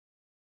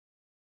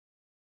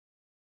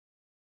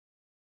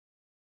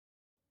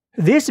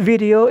This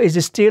video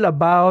is still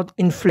about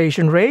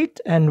inflation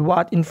rate and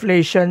what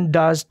inflation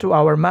does to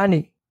our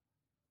money.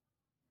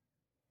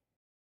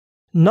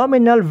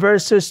 Nominal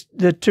versus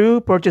the true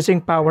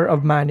purchasing power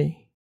of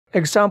money.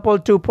 Example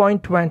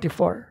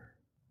 2.24.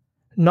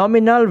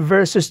 Nominal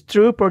versus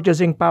true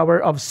purchasing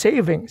power of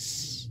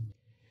savings.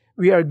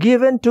 We are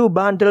given 2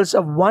 bundles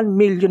of 1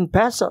 million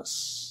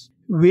pesos,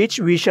 which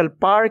we shall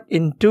park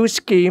in 2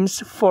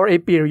 schemes for a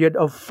period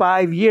of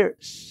 5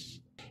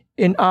 years.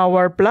 In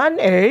our plan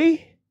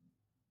A,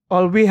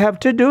 all we have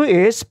to do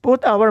is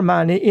put our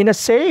money in a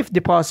safe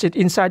deposit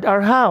inside our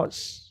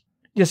house.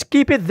 Just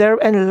keep it there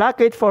and lock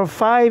it for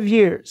 5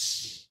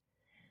 years.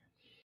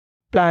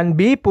 Plan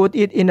B, put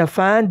it in a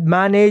fund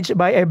managed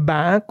by a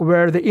bank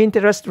where the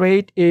interest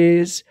rate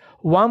is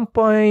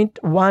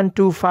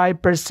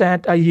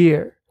 1.125% a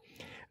year.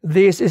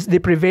 This is the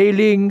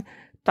prevailing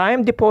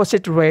time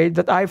deposit rate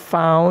that I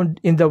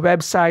found in the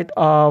website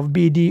of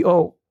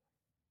BDO.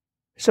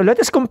 So let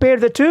us compare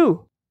the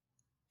two.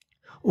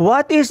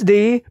 What is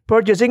the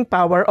purchasing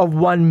power of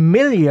 1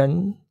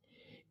 million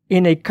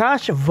in a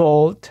cash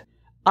vault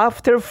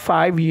after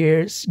 5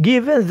 years,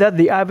 given that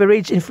the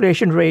average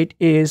inflation rate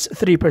is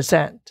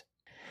 3%?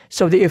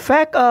 So the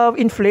effect of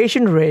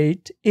inflation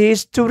rate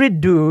is to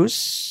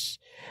reduce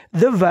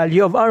the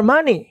value of our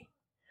money.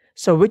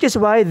 So which is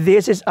why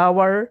this is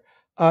our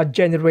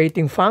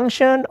generating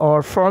function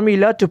or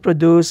formula to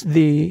produce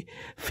the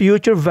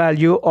future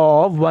value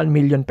of 1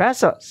 million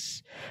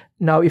pesos.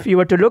 Now, if you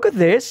were to look at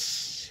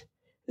this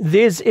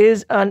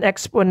is an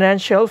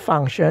exponential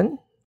function.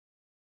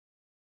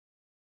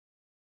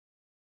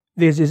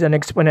 This is an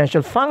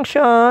exponential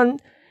function,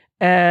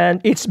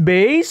 and its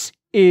base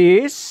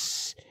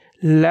is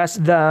less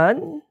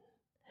than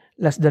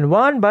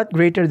 1 but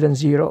greater than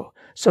 0.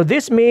 So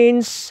this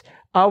means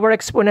our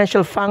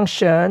exponential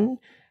function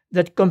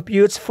that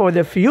computes for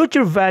the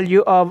future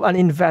value of an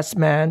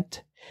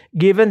investment,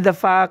 given the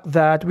fact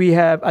that we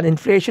have an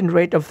inflation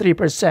rate of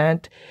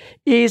 3%,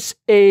 is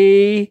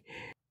a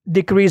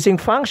decreasing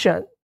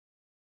function.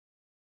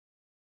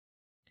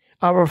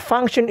 Our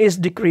function is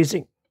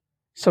decreasing.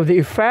 So the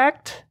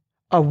effect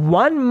of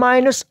 1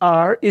 minus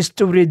r is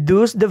to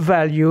reduce the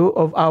value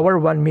of our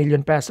 1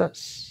 million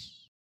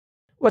pesos.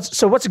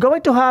 What's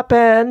going to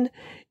happen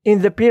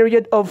in the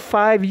period of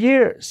 5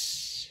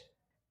 years?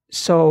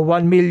 So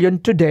 1 million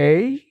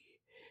today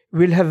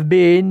will have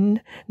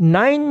been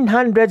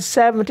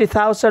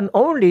 970,000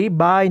 only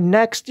by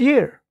next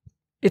year.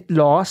 It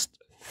lost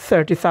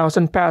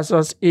 30,000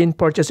 pesos in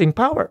purchasing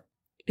power.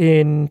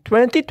 In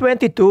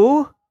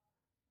 2022,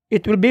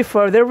 it will be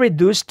further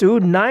reduced to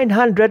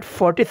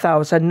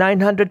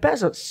 940,900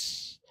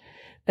 pesos.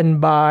 And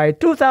by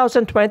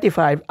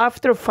 2025,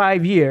 after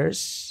 5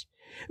 years,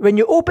 when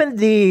you open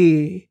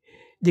the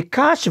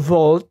cash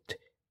vault,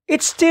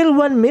 it's still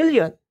 1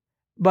 million.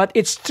 But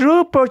its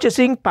true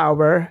purchasing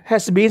power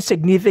has been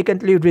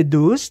significantly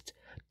reduced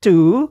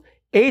to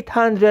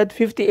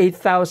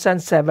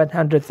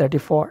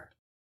 858,734.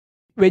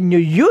 When you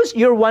use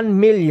your 1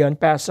 million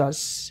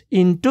pesos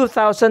in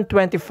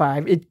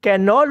 2025, it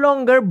can no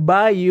longer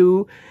buy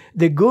you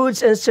the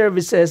goods and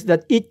services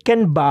that it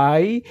can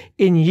buy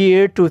in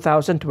year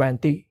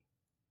 2020.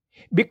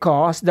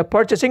 Because the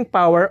purchasing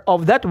power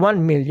of that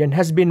 1 million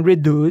has been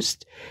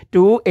reduced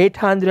to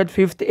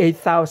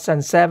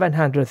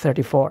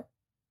 858,734.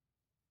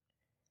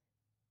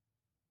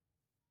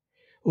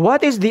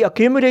 What is the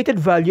accumulated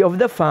value of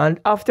the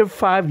fund after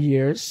 5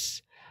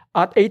 years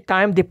at a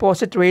time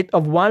deposit rate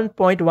of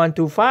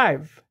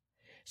 1.125?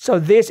 So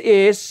this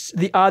is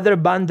the other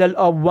bundle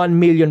of 1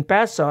 million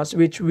pesos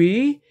which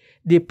we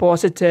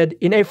deposited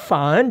in a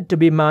fund to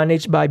be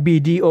managed by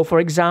BDO, for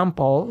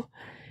example,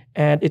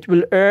 and it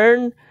will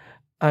earn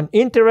an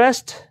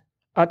interest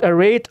at a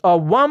rate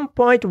of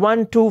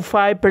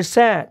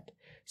 1.125%.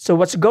 So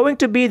what's going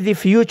to be the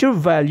future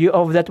value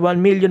of that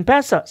 1 million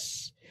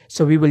pesos?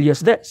 So we will use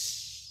this.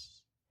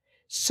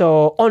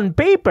 So on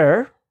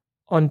paper,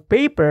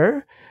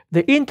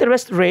 the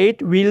interest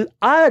rate will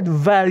add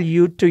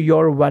value to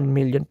your 1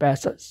 million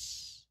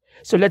pesos.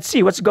 So let's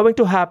see what's going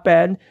to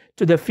happen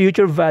to the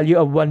future value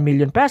of 1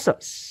 million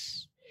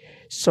pesos.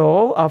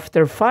 So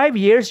after 5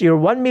 years, your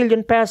 1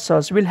 million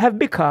pesos will have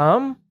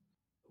become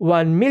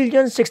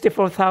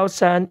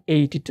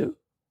 1,064,082.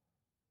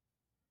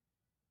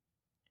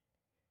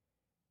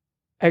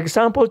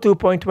 Example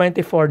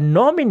 2.24,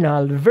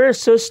 nominal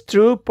versus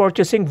true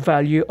purchasing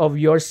value of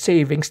your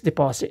savings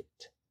deposit.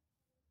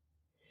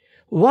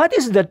 What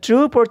is the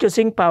true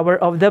purchasing power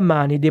of the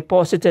money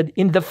deposited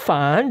in the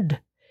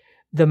fund,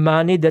 the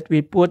money that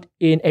we put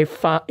in a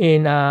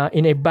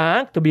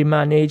bank to be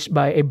managed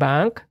by a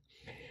bank,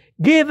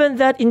 given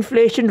that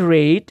inflation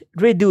rate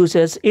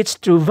reduces its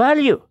true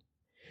value?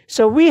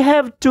 So we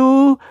have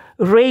 2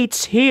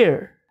 rates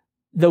here.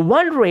 The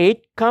one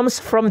rate comes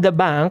from the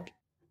bank,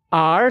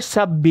 R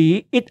sub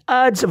B, it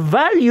adds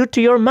value to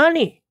your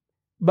money.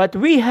 But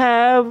we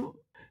have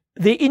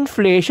the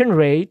inflation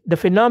rate, the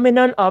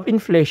phenomenon of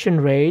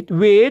inflation rate,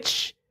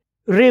 which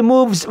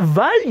removes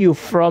value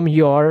from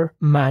your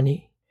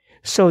money.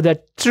 So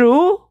the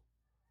true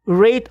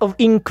rate of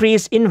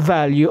increase in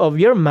value of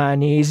your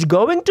money is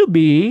going to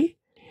be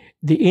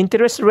the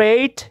interest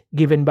rate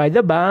given by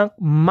the bank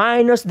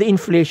minus the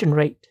inflation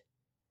rate.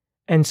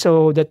 And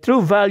so the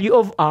true value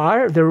of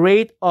R, the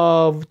rate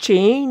of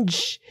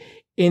change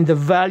in the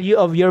value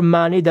of your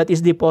money that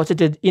is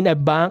deposited in a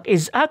bank,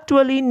 is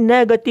actually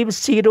negative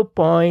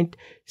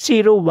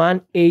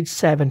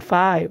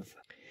 0.01875.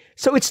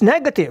 So it's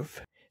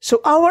negative.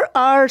 So our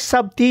R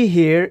sub T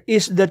here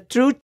is the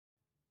true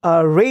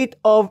rate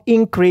of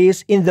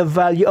increase in the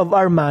value of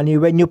our money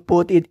when you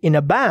put it in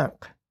a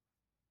bank.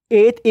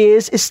 It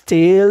is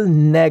still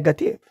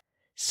negative.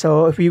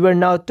 So if we were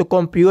now to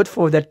compute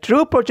for the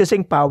true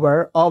purchasing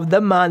power of the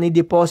money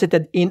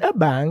deposited in a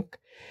bank,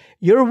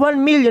 your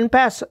 1 million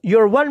pesos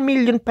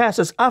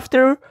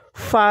after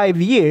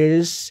 5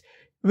 years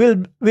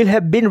will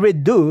have been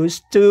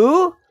reduced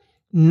to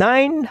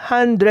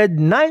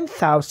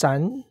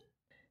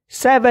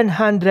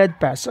 909,700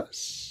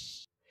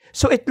 pesos.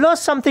 So it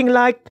lost something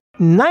like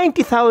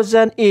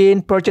 90,000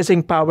 in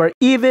purchasing power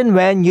even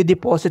when you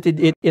deposited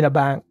it in a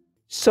bank.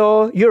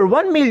 So your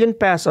 1 million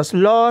pesos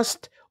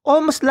lost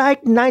almost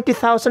like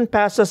 90,000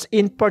 pesos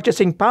in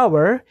purchasing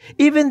power,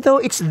 even though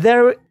it's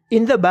there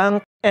in the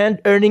bank and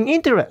earning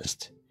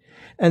interest.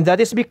 And that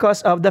is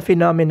because of the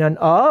phenomenon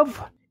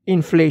of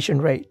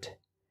inflation rate.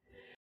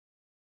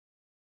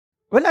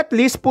 Well, at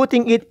least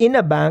putting it in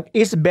a bank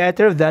is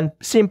better than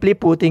simply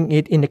putting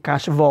it in a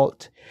cash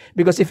vault.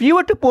 Because if you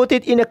were to put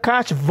it in a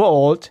cash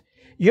vault,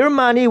 your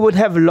money would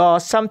have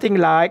lost something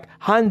like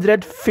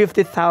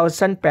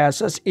 150,000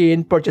 pesos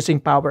in purchasing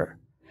power.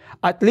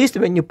 At least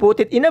when you put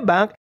it in a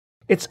bank,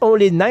 it's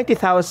only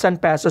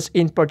 90,000 pesos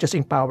in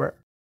purchasing power.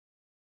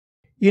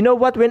 You know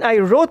what? When I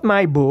wrote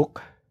my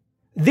book,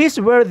 these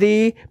were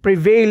the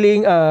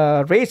prevailing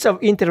rates of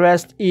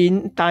interest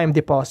in time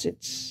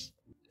deposits.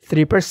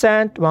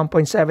 3%,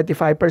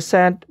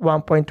 1.75%,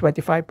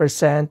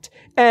 1.25%,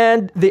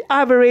 and the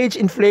average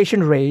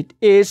inflation rate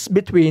is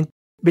between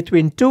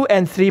 2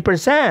 and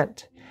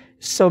 3%.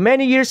 So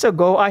many years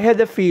ago, I had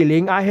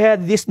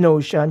this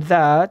notion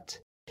that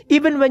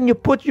even when you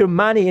put your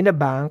money in a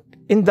bank,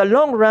 in the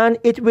long run,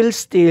 it will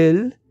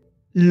still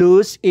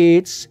lose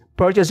its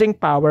purchasing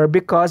power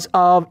because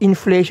of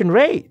inflation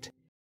rate.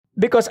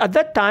 Because at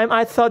that time,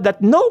 I thought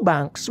that no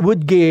banks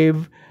would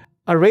give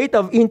a rate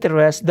of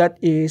interest that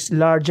is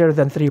larger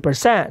than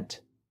 3%.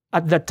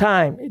 At that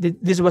time,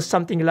 this was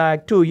something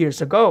like 2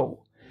 years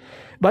ago.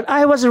 But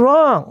I was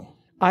wrong.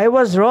 I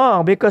was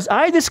wrong because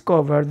I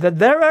discovered that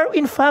there are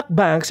in fact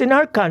banks in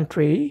our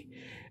country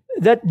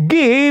that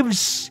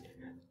gives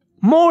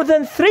more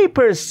than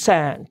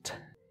 3%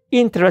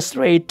 interest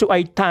rate to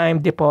a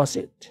time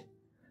deposit.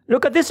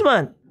 Look at this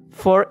one.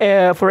 For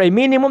a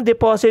minimum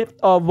deposit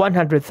of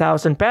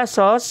 100,000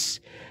 pesos,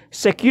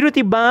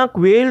 Security Bank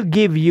will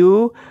give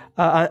you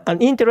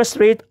an interest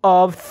rate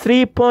of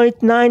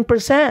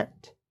 3.9%.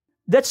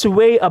 That's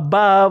way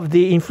above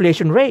the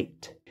inflation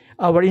rate.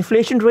 Our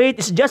inflation rate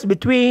is just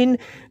between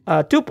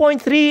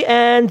 2.3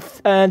 and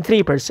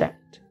 3%.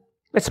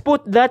 Let's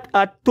put that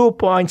at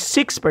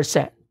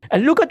 2.6%.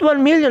 And look at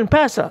 1 million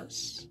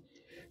pesos.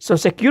 So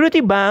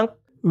Security Bank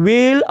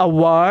will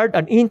award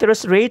an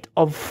interest rate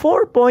of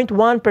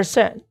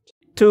 4.1%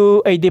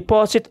 to a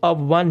deposit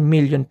of 1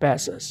 million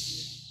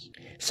pesos.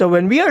 So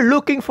when we are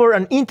looking for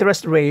an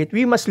interest rate,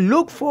 we must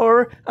look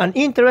for an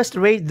interest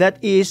rate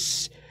that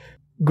is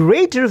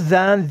greater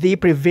than the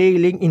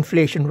prevailing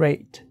inflation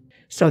rate.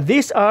 So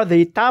these are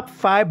the top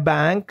 5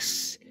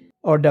 banks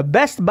or the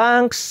best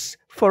banks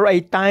for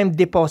a time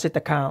deposit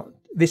account.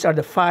 These are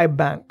the 5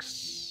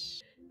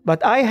 banks.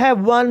 But I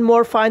have one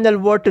more final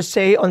word to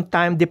say on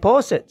time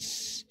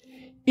deposits.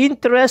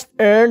 Interest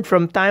earned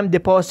from time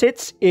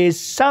deposits is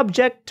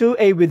subject to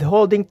a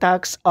withholding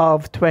tax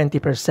of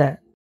 20%.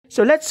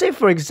 So let's say,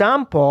 for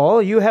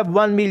example, you have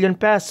 1 million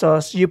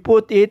pesos, you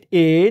put it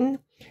in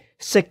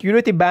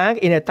Security Bank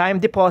in a time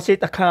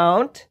deposit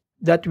account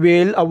that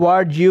will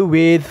award you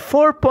with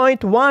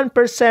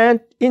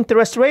 4.1%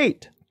 interest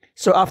rate.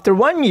 So after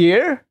 1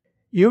 year,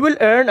 you will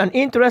earn an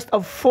interest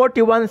of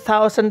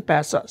 41,000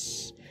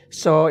 pesos.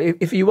 So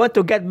if you want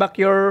to get back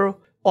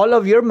all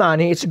of your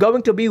money, it's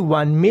going to be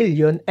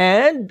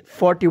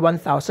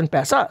 1,041,000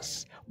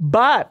 pesos.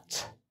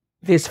 But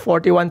this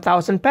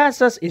 41,000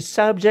 pesos is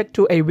subject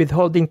to a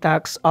withholding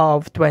tax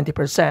of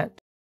 20%.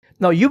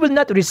 Now, you will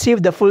not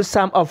receive the full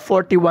sum of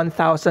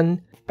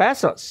 41,000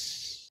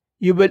 pesos.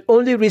 You will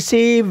only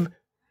receive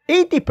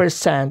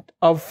 80%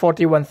 of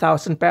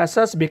 41,000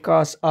 pesos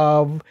because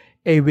of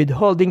a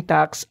withholding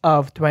tax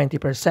of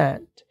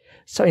 20%.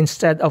 So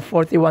instead of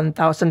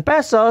 41,000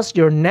 pesos,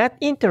 your net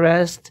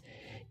interest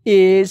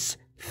is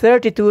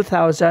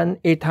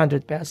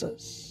 32,800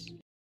 pesos.